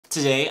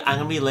Today, I'm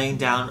gonna be laying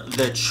down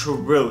the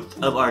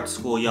truth of art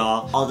school,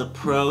 y'all. All the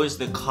pros,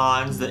 the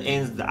cons, the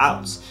ins, the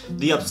outs,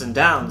 the ups and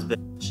downs,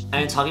 bitch.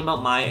 And talking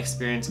about my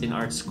experience in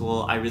art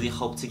school, I really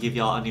hope to give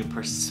y'all a new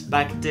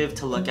perspective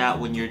to look at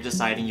when you're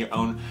deciding your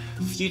own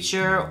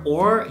future,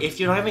 or if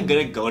you're not even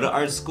gonna go to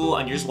art school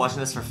and you're just watching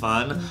this for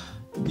fun,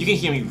 you can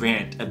hear me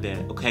rant a bit,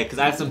 okay? Because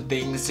I have some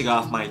things to get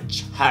off my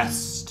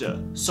chest.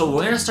 So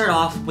we're gonna start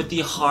off with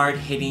the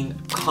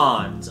hard-hitting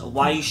cons,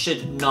 why you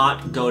should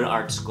not go to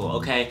art school,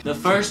 okay? The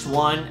first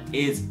one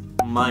is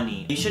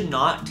money. You should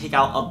not take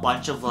out a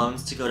bunch of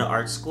loans to go to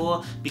art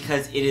school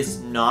because it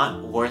is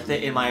not worth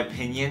it, in my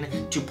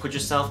opinion, to put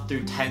yourself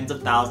through tens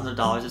of thousands of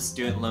dollars of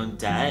student loan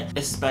debt,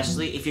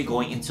 especially if you're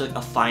going into like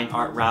a fine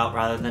art route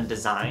rather than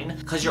design,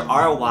 because your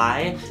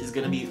ROI is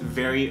gonna be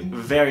very,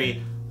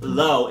 very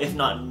low, if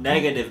not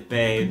negative,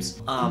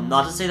 babes.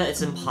 Not to say that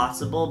it's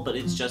impossible, but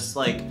it's just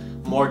like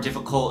more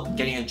difficult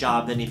getting a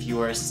job than if you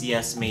were a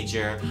CS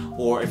major,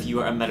 or if you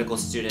were a medical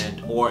student,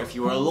 or if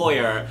you were a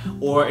lawyer,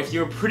 or if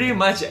you were pretty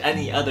much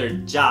any other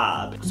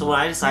job. So when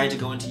I decided to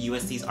go into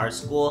USC's art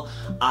school,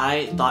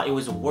 I thought it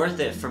was worth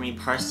it for me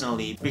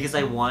personally because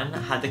I, one,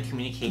 had the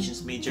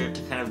communications major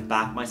to kind of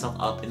back myself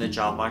up in the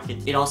job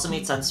market. It also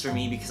made sense for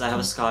me because I have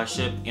a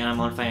scholarship and I'm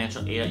on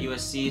financial aid at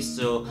USC,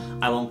 so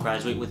I won't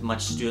graduate with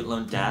much student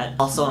loan debt.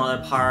 Also,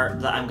 another part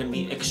that I'm going to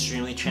be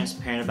extremely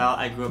transparent about,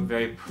 I grew up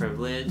very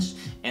privileged,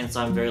 and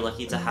so I'm very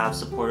lucky to have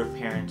supportive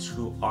parents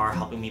who are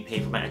helping me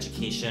pay for my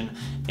education,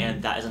 and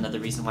that is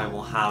another reason why I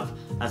won't have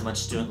as much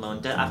student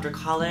loan debt after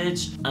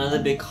college. Another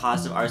big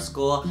cost of art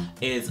school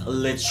is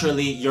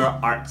literally your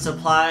art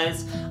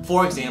supplies.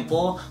 For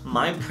example,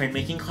 my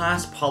printmaking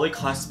class probably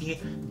cost me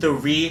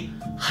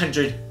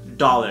 $300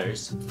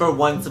 for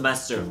one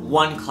semester,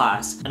 one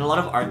class. And a lot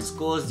of art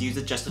schools use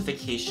the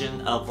justification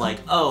of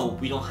like, oh,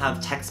 we don't have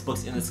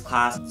textbooks in this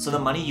class, so the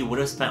money you would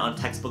have spent on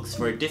textbooks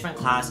for a different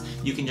class,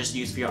 you can just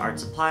use for your art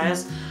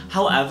supplies.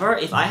 However,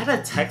 if I had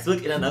a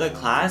textbook in another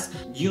class,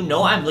 you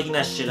know I'm looking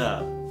that shit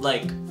up,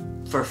 like,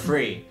 for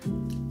free.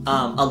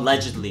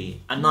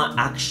 Allegedly. I'm not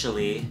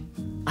actually.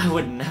 I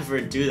would never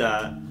do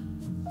that.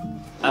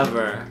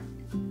 Ever.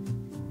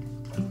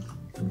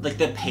 Like,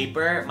 the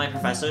paper my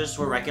professors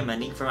were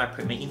recommending for my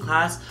printmaking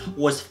class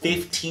was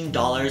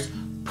 $15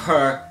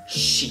 per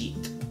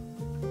sheet.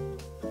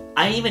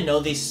 I didn't even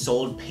know they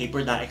sold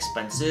paper that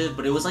expensive,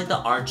 but it was like the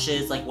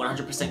Arches, like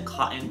 100%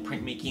 cotton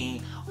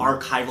printmaking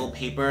archival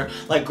paper.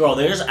 Like, girl,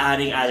 they're just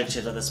adding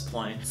adjectives at this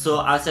point. So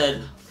I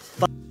said,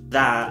 fuck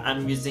that,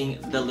 I'm using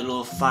the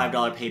little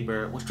 $5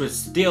 paper, which was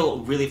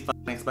still really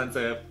fucking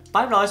expensive.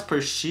 $5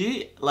 per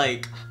sheet?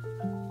 Like,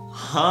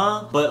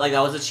 huh? But like,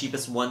 that was the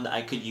cheapest one that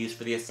I could use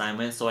for the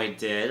assignment, so I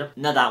did.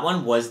 Now that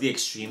one was the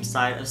extreme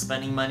side of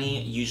spending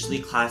money. Usually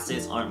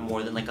classes aren't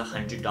more than like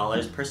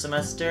 $100 per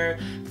semester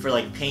for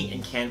like paint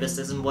and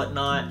canvases and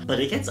whatnot, but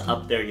it gets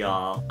up there,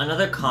 y'all.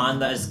 Another con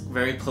that is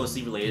very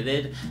closely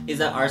related is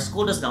that art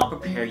school does not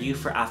prepare you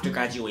for after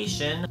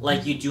graduation.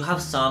 Like, you do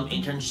have some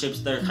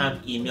internships that are kind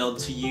of emailed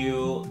to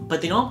you,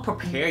 but they don't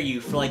prepare you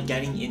for like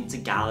getting into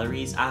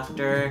galleries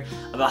after,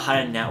 about how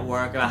to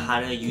network, about how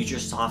to use your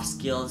soft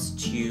skills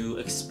to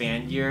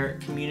expand your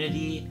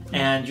community,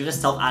 and you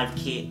just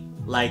self-advocate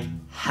like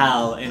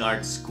hell in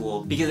art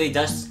school because they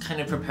just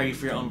kind of prepare you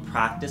for your own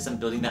practice and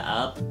building that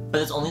up,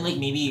 but it's only like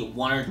maybe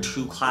 1 or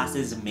 2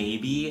 classes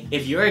maybe.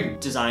 If you're a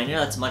designer,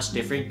 that's much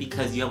different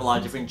because you have a lot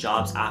of different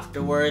jobs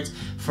afterwards.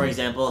 For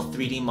example,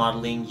 3D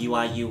modeling,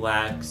 UI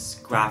UX,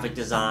 graphic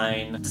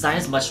design. Design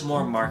is much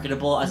more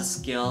marketable as a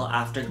skill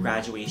after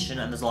graduation,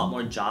 and there's a lot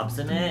more jobs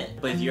in it.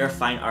 But if you're a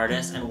fine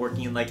artist and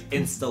working in like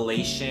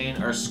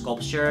installation or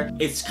sculpture,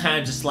 it's kind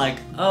of just like,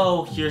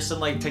 oh, here's some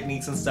like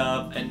techniques and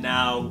stuff, and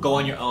now go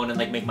on your own and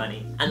like make money.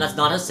 And that's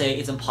not to say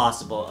it's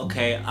impossible,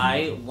 okay?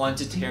 I want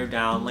to tear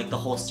down like the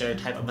whole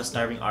stereotype of a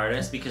starving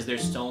artist because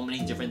there's so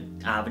many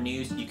different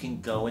avenues you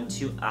can go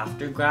into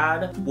after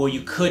grad, where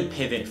you could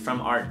pivot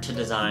from art to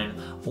design,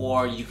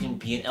 or you can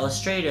be an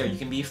illustrator, you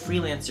can be a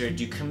freelancer,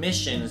 do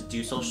commissions,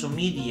 do social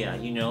media,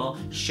 you know,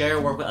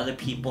 share work with other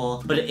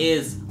people. But it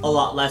is a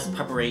lot less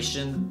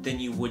preparation than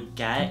you would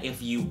get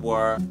if you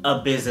were a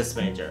business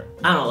major.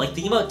 I don't know, like,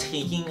 think about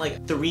taking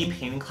like 3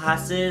 painting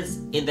classes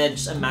and then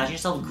just imagine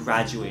yourself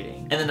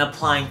graduating and then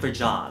applying for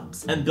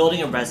jobs and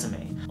building a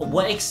resume.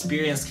 What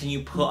experience can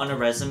you put on a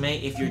resume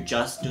if you're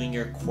just doing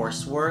your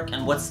coursework,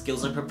 and what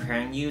skills are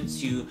preparing you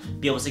to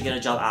be able to get a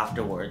job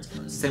afterwards?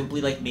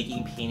 Simply like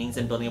making paintings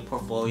and building a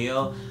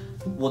portfolio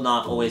will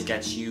not always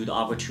get you the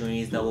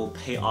opportunities that will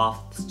pay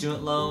off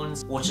student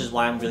loans, which is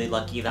why I'm really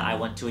lucky that I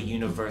went to a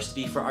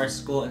university for art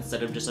school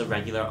instead of just a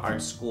regular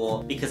art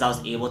school, because I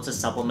was able to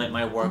supplement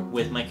my work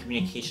with my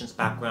communications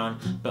background,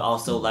 but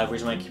also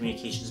leverage my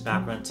communications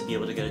background to be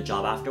able to get a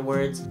job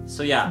afterwards.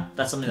 So yeah,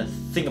 that's something to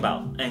think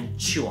about and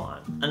chew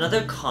on.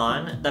 Another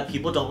con that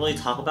people don't really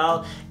talk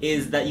about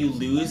is that you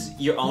lose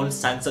your own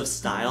sense of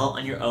style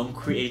and your own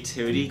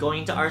creativity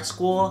going to art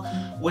school,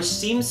 which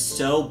seems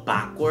so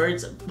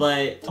backwards,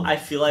 but I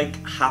feel like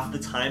half the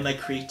time my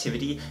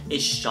creativity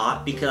is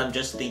shot because I'm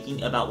just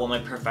thinking about what my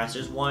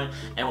professors want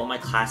and what my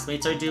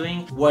classmates are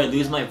doing, where I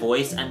lose my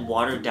voice and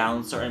water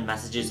down certain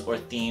messages or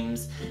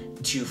themes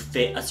to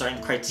fit a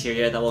certain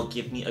criteria that will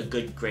give me a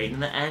good grade in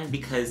the end,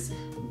 because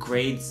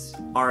grades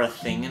are a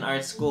thing in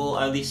art school,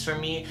 at least for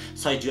me,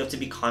 so I do have to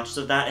be conscious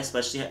of that,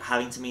 especially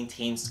having to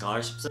maintain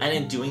scholarships. And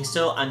in doing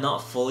so, I'm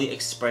not fully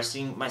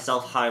expressing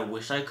myself how I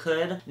wish I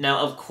could. Now,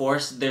 of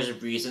course,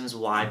 there's reasons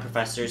why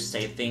professors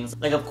say things.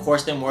 Like, of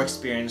course, they're more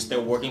experienced,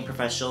 they're working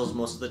professionals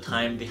most of the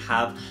time, they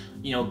have,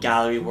 you know,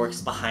 gallery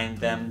works behind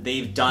them,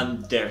 they've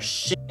done their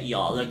shit,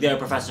 y'all. Like, they're a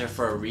professor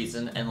for a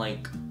reason, and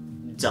like,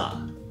 duh.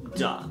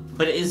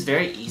 But it is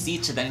very easy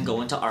to then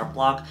go into art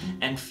block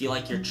and feel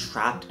like you're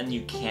trapped and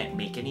you can't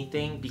make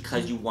anything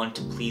because you want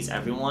to please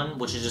everyone,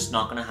 which is just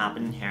not gonna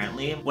happen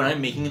inherently. When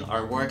I'm making an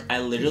artwork, I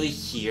literally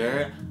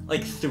hear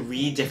like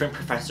 3 different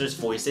professors'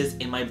 voices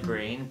in my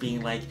brain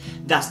being like,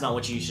 that's not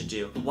what you should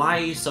do. Why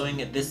are you sewing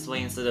it this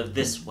way instead of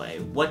this way?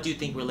 What do you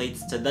think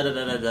relates to da da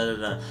da da da da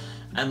da?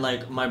 And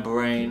like, my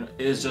brain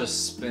is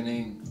just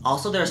spinning.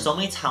 Also, there are so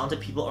many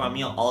talented people around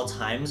me at all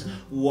times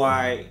who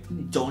I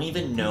don't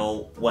even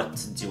know what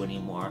to do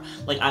anymore.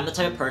 Like, I'm the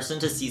type of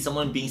person to see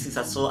someone being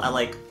successful at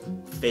like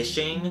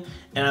fishing,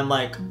 and I'm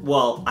like,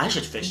 well, I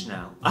should fish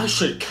now. I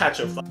should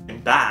catch a fucking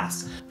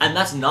bass. And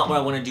that's not what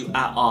I want to do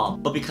at all.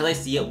 But because I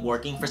see it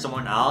working for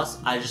someone else,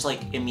 I just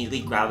like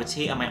immediately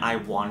gravitate and my eye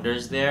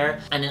wanders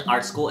there. And in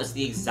art school, it's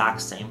the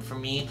exact same for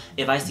me.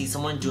 If I see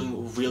someone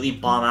doing really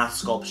bomb-ass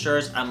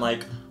sculptures, I'm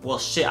like, well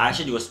shit, I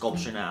should do a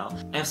sculpture now.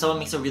 And if someone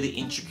makes a really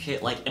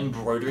intricate like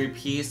embroidery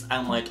piece,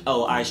 I'm like,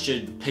 oh, I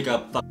should pick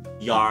up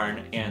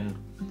yarn and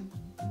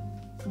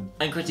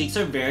critiques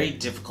are very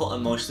difficult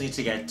emotionally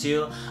to get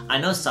to. I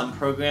know some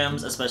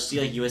programs, especially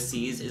like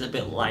USC's, is a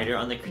bit lighter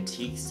on the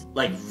critiques,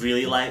 like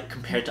really light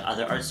compared to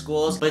other art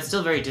schools, but it's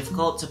still very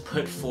difficult to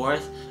put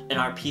forth an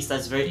art piece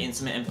that's very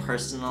intimate and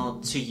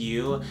personal to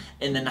you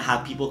and then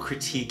have people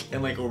critique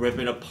and like rip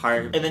it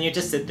apart. And then you have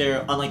to sit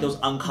there on like those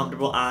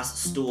uncomfortable ass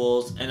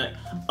stools and like,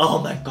 oh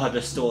my god,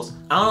 the stools.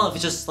 I don't know if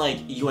it's just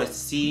like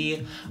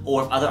USC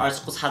or if other art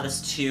schools have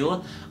this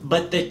too,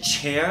 but the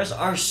chairs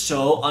are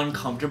so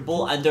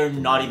uncomfortable and they're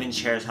not even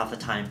chairs half the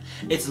time.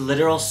 It's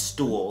literal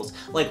stools,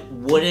 like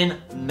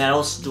wooden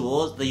metal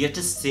stools that you have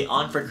to sit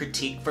on for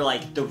critique for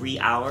like 3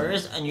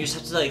 hours, and you just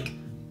have to like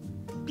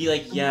be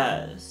like,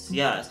 yes,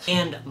 yes.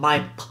 And my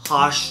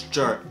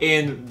posture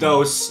in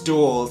those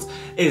stools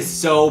is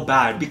so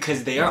bad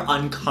because they are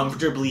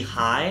uncomfortably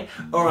high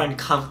or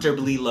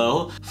uncomfortably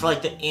low for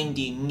like the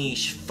indie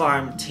niche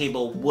farm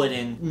table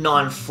wooden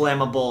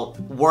non-flammable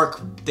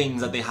work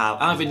things that they have.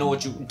 I don't even know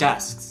what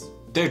desks.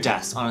 They're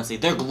desks, honestly.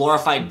 They're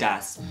glorified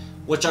desks,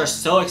 which are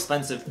so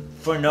expensive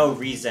for no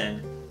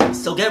reason.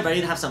 So get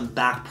ready to have some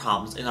back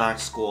problems in art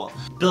school.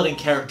 Building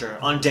character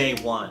on day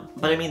 1.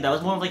 But I mean, that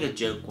was more of like a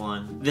joke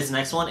one. This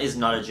next one is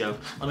not a joke.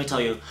 Let me tell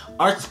you,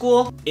 art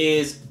school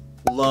is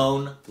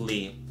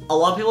lonely. A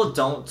lot of people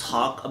don't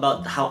talk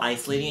about how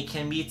isolating it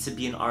can be to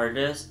be an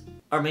artist,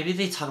 or maybe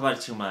they talk about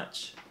it too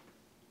much.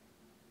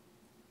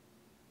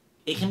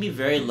 It can be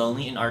very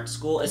lonely in art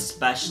school,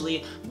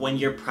 especially when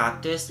your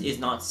practice is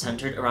not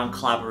centered around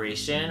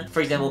collaboration.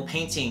 For example,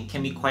 painting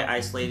can be quite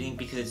isolating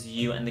because it's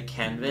you and the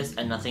canvas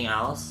and nothing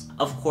else.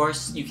 Of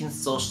course, you can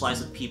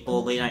socialize with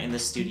people late night in the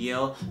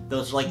studio.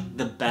 Those are like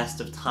the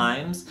best of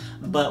times.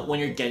 But when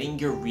you're getting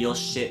your real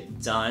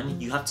shit done,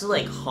 you have to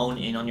like hone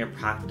in on your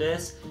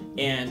practice,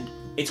 and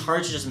it's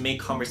hard to just make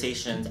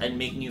conversations and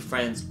make new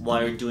friends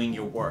while you're doing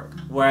your work.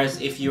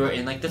 Whereas if you're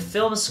in like the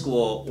film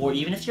school, or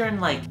even if you're in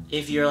like,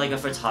 if you're like a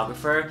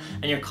photographer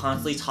and you're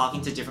constantly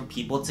talking to different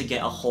people to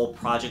get a whole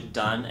project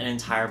done, an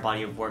entire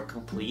body of work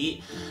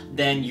complete,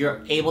 then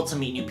you're able to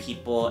meet new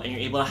people and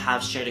you're able to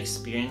have shared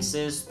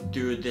experiences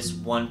through this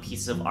one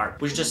piece of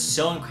art, which is just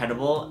so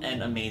incredible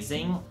and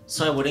amazing.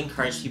 So I would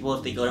encourage people,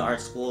 if they go to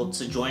art school,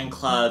 to join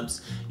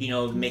clubs, you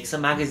know, make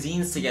some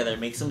magazines together,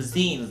 make some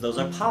zines, those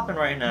are popping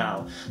right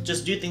now.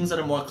 Just do things that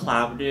are more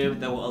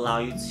collaborative, that will allow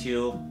you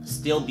to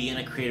still be in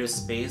a creative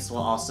space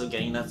while also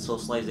getting that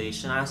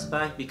socialization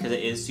aspect, because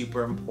it is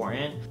super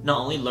important. Not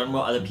only learn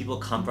where other people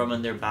come from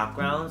and their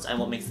backgrounds and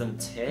what makes them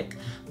tick,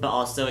 but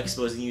also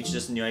exposing you to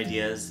just new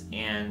ideas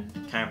and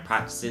kind of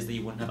practices that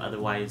you wouldn't have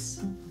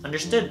otherwise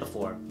understood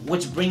before.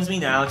 Which brings me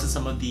now to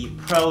some of the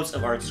pros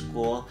of art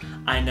school.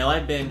 I know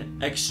I've been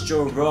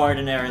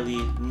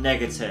extraordinarily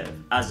negative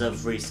as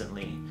of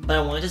recently, but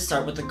I wanted to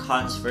start with the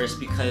cons first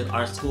because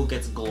art school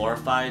gets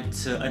glorified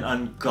to an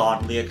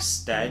ungodly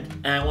extent,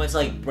 and I wanted to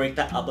like break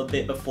that up a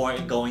bit before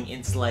going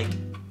into like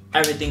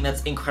everything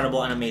that's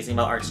incredible and amazing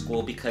about art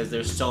school, because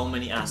there's so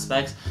many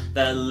aspects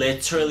that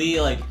literally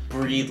like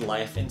breathe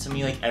life into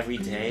me like every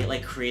day.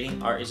 Like,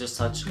 creating art is just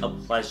such a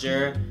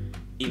pleasure,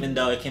 even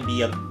though it can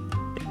be a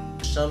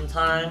bitch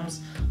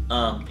sometimes.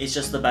 It's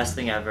just the best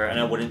thing ever, and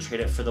I wouldn't trade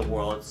it for the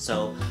world.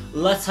 So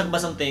let's talk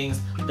about some things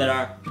that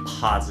are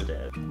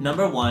positive.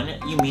 Number one,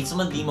 you meet some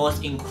of the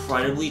most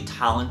incredibly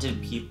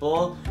talented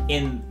people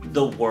in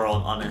the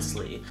world,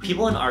 honestly.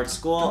 People in art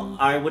school,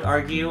 I would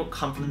argue,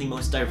 come from the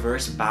most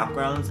diverse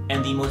backgrounds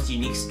and the most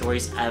unique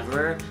stories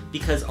ever,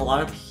 because a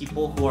lot of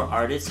people who are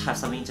artists have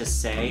something to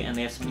say, and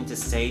they have something to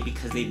say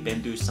because they've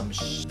been through some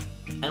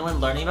And when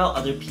learning about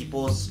other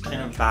people's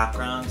kind of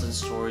backgrounds and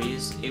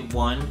stories, it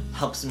one,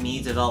 helps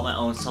me develop my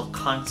own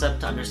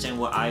self-concept to understand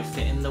where I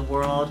fit in the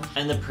world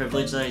and the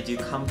privilege that I do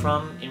come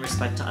from in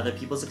respect to other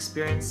people's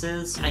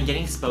experiences, and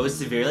getting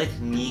exposed to very like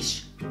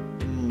niche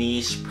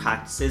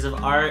practices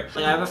of art.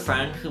 Like I have a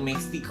friend who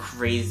makes the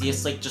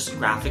craziest like just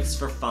graphics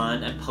for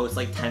fun and posts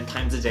like 10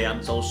 times a day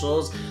on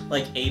socials.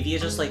 Like Avi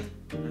is just like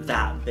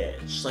that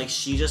bitch. Like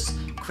she just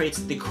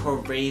creates the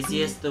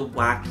craziest, the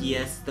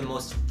wackiest, the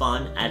most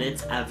fun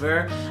edits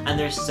ever, and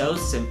they're so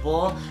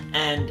simple,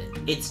 and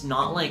it's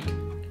not like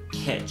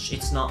kitsch.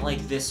 It's not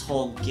like this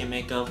whole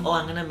gimmick of, oh,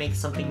 I'm gonna make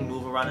something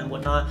move around and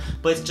whatnot,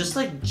 but it's just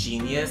like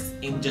genius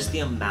in just the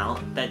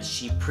amount that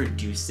she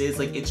produces.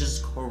 Like it's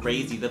just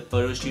crazy. The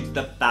photo shoots,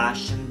 the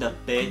fashion, the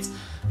bits,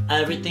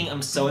 everything.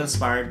 I'm so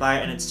inspired by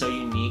it, and it's so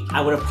unique.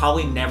 I would have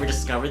probably never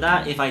discovered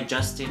that if I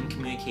just did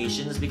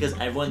communications, because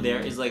everyone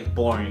there is like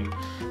boring,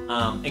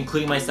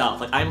 including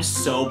myself. Like I'm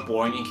so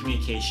boring in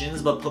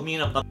communications, but put me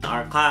in an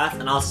art class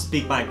and I'll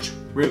speak my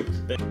truth.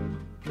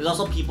 There's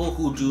also people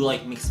who do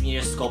like mixed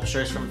media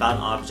sculptures from found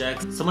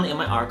objects. Someone in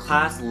my art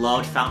class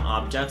loved found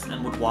objects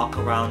and would walk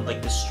around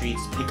like the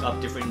streets, pick up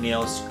different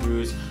nails,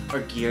 screws, or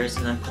gears,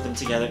 and then put them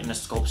together in a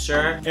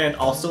sculpture. And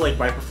also like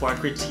right before I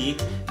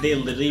critique, they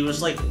literally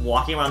was like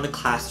walking around the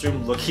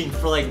classroom looking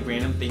for like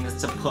random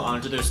things to put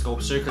onto their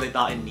sculpture because they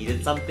thought it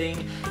needed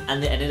something,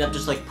 and they ended up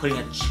just like putting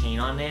a chain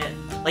on it.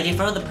 Like in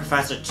front of the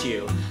professor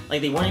too.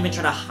 Like they weren't even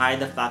trying to hide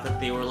the fact that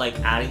they were like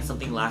adding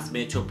something last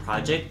minute to a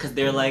project, because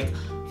they're like,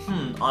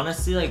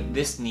 honestly, like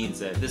this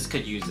needs it, this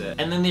could use it.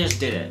 And then they just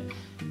did it.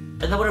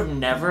 And that would have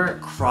never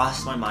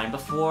crossed my mind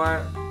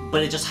before,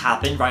 but it just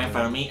happened right in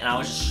front of me, and I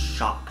was just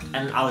shocked.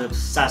 And I was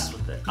obsessed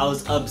with it. I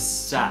was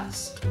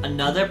obsessed.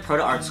 Another pro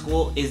to art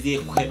school is the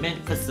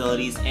equipment,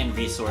 facilities, and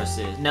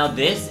resources. Now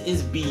this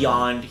is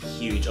beyond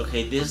huge,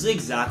 okay? This is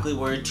exactly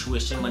where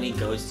tuition money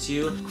goes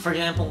to. For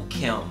example,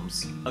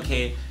 kilns,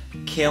 okay?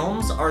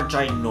 Kilns are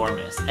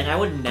ginormous, and I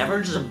would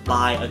never just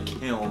buy a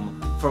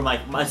kiln for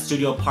my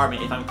studio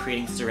apartment if I'm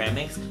creating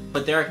ceramics,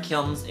 but there are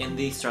kilns in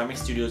the ceramic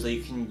studios that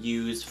you can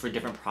use for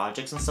different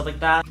projects and stuff like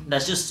that.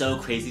 That's just so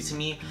crazy to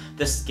me.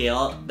 The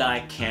scale that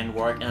I can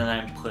work and that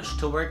I'm pushed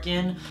to work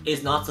in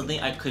is not something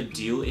I could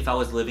do if I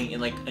was living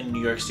in like a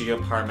New York studio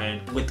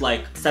apartment with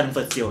like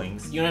 7-foot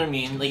ceilings. You know what I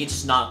mean? Like it's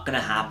just not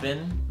gonna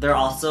happen. There are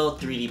also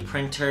 3D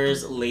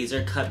printers,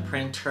 laser cut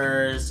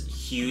printers,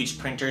 huge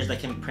printers that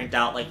can print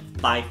out like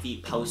 5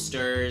 feet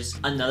posters.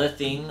 Another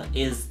thing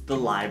is the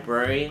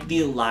library.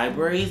 The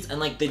libraries and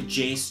like the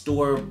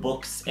JSTOR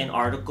books and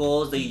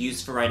articles they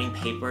use for writing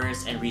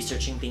papers and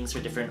researching things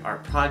for different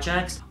art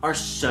projects are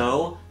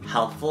so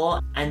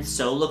helpful and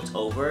so looked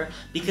over,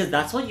 because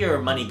that's what your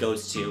money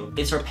goes to.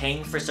 It's for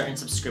paying for certain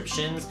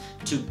subscriptions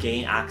to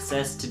gain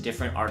access to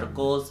different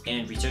articles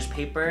and research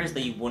papers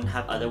that you wouldn't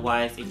have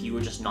otherwise if you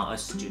were just not a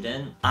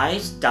student. I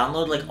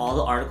download like all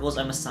the articles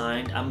I'm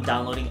assigned. I'm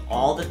downloading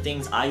all the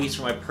things I use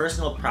for my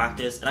personal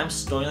practice, and I'm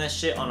storing that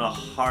shit on a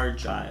hard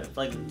drive,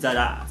 like dead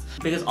ass.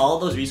 Because all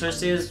of those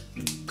resources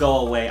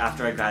go away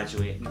after I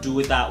graduate. Do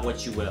with that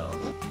what you will.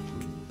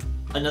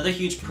 Another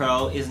huge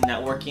pro is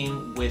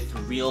networking with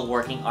real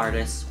working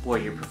artists who are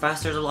your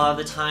professors a lot of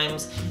the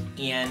times,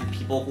 and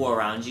people who are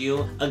around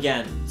you.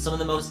 Again, some of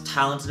the most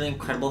talented and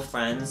incredible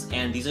friends,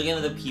 and these are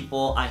gonna be the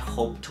people I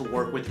hope to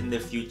work with in the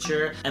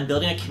future, and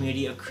building a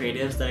community of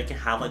creatives that I can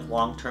have like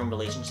long-term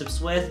relationships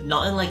with.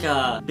 Not in like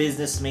a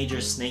business major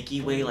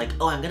snaky way, like,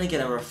 oh, I'm gonna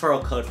get a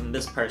referral code from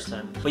this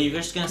person, but you're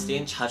just gonna stay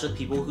in touch with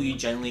people who you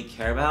genuinely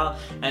care about,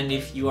 and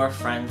if you are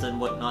friends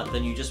and whatnot,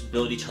 then you just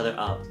build each other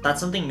up. That's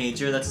something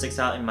major that sticks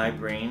out in my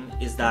brain,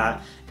 is that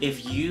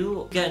if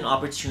you get an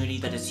opportunity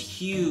that is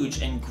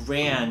huge and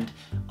grand,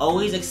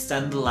 always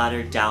extend the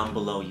ladder down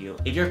below you.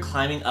 If you're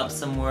climbing up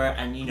somewhere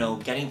and, you know,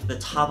 getting to the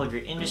top of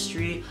your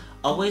industry,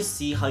 always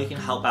see how you can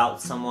help out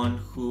someone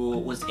who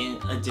was in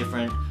a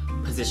different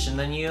position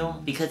than you,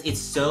 because it's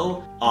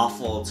so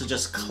awful to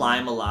just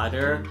climb a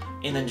ladder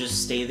and then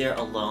just stay there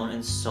alone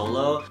and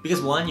solo,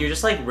 because one, you're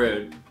just like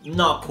rude.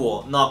 Not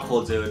cool,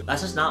 dude.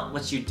 That's just not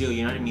what you do,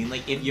 you know what I mean?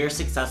 Like if you're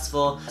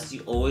successful,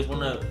 you always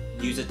want to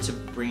use it to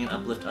bring and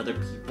uplift other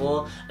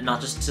people and not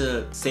just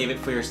to save it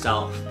for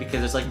yourself, because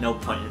there's like no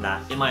point in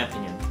that, in my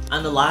opinion.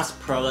 And the last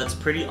pro that's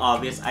pretty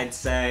obvious, I'd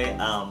say,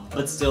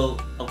 but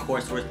still of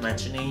course worth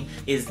mentioning,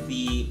 is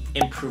the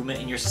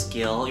improvement in your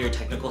skill, your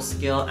technical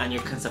skill, and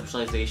your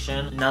conceptualization.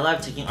 direction. Now that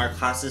I've taken art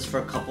classes for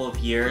a couple of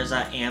years,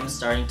 I am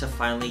starting to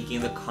finally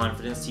gain the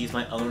confidence to use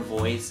my own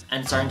voice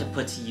and starting to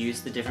put to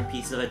use the different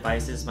pieces of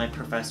advices my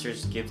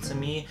professors give to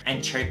me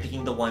and cherry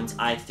picking the ones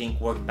I think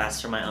work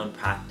best for my own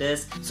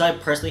practice. So I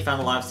personally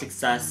found a lot of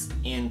success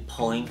in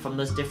pulling from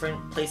those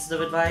different places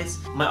of advice.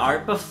 My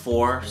art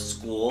before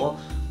school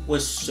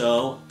was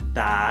so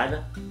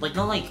bad, like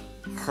not like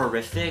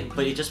horrific,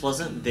 but it just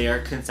wasn't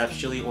there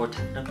conceptually or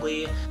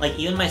technically. Like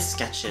even my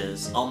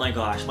sketches, oh my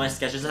gosh, my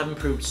sketches have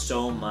improved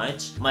so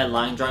much. My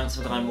line drawings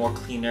have gotten more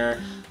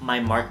cleaner. My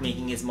mark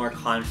making is more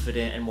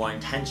confident and more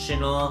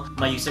intentional.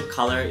 My use of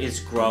color is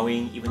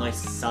growing, even though I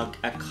suck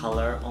at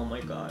color. Oh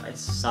my god, I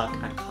suck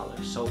at color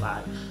so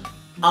bad.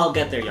 I'll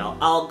get there, y'all.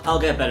 I'll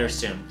get better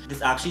soon.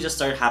 This actually just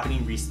started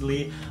happening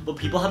recently, but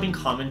people have been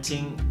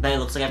commenting that it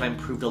looks like I've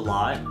improved a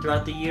lot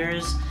throughout the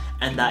years,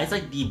 and that is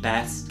like the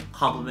best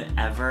compliment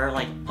ever.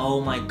 Like,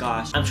 oh my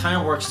gosh, I'm trying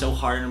to work so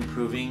hard on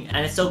improving,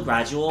 and it's so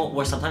gradual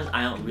where sometimes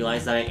I don't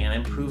realize that I am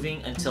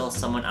improving until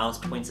someone else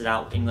points it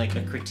out in like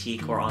a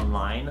critique or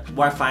online,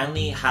 where I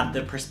finally have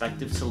the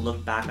perspective to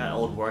look back at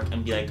old work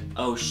and be like,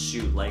 oh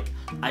shoot, like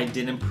I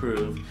did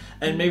improve,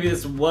 and maybe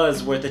this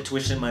was worth the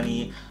tuition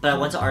money. But I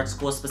went to art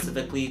school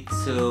specifically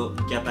to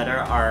get better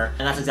art,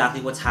 and that's exactly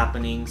what's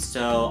happening,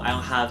 so I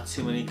don't have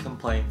too many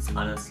complaints,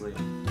 honestly.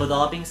 With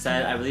all that being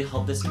said, I really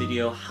hope this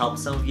video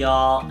helps some of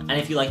y'all, and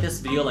if you like this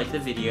video, like the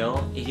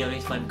video. If you have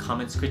any fun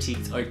comments,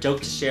 critiques, or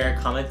jokes to share,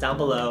 comment down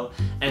below.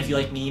 And if you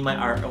like me, my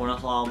art, or want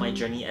to follow my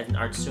journey as an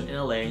art student in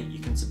LA, you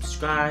can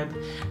subscribe.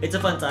 It's a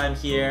fun time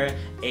here,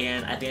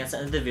 and I think that's the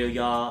end of the video,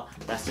 y'all.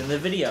 That's the end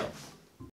of the video.